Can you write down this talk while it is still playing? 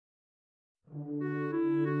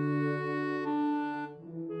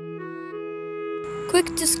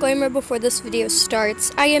Quick disclaimer before this video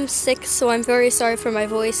starts. I am sick, so I'm very sorry for my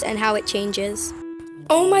voice and how it changes.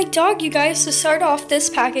 Oh my dog, you guys, to start off, this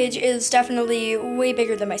package is definitely way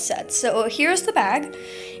bigger than my set. So here's the bag,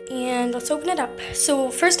 and let's open it up. So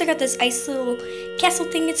first I got this ice little castle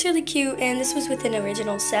thing. It's really cute, and this was with an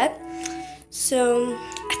original set. So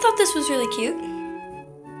I thought this was really cute.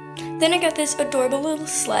 Then I got this adorable little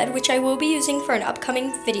sled, which I will be using for an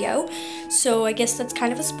upcoming video. So I guess that's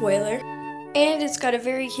kind of a spoiler. And it's got a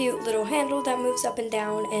very cute little handle that moves up and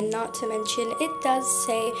down, and not to mention, it does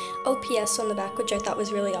say OPS on the back, which I thought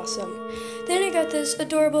was really awesome. Then I got this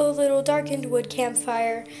adorable little darkened wood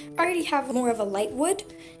campfire. I already have more of a light wood.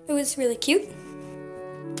 It was really cute.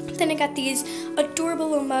 Then I got these adorable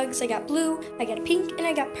little mugs. I got blue, I got pink, and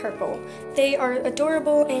I got purple. They are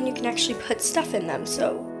adorable, and you can actually put stuff in them,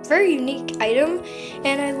 so very unique item.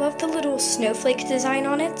 And I love the little snowflake design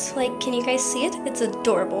on it. Like, can you guys see it? It's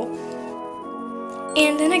adorable.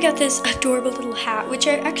 And then I got this adorable little hat, which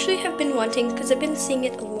I actually have been wanting because I've been seeing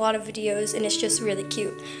it in a lot of videos and it's just really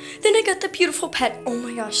cute. Then I got the beautiful pet. Oh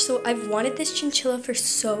my gosh, so I've wanted this chinchilla for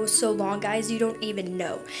so long, guys. You don't even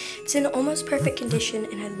know. It's in almost perfect condition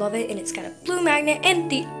and I love it, and it's got a blue magnet and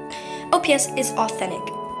the OPS is authentic.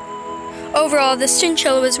 Overall, this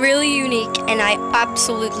chinchilla was really unique and I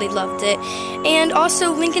absolutely loved it. And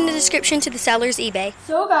also, link in the description to the seller's eBay.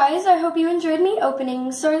 So guys, I hope you enjoyed me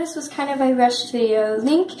opening. Sorry this was kind of a rushed video.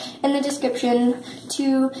 Link in the description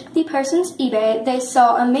to the person's eBay. They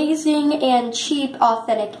sell amazing and cheap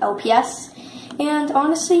authentic LPS. And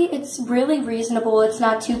honestly, it's really reasonable. It's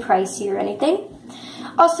not too pricey or anything.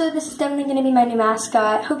 Also, this is definitely going to be my new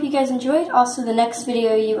mascot. Hope you guys enjoyed. Also, the next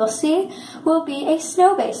video you will see will be a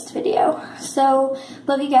snow-based video. So,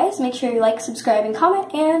 love you guys. Make sure you like, subscribe, and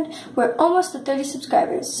comment. And we're almost at 30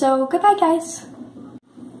 subscribers. So, goodbye, guys.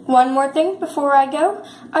 One more thing before I go.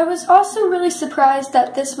 I was also really surprised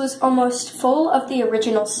that this was almost full of the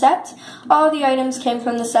original set. All the items came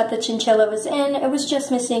from the set that Chinchilla was in. It was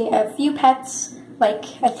just missing a few pets.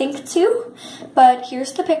 Like, I think 2, but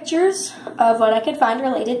here's the pictures of what I could find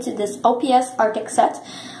related to this OPS Arctic set.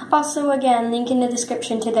 Also, again, link in the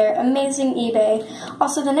description to their amazing eBay.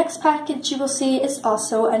 Also, the next package you will see is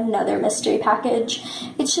also another mystery package.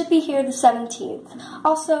 It should be here the 17th.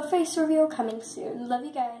 Also, face reveal coming soon. Love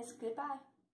you guys. Goodbye.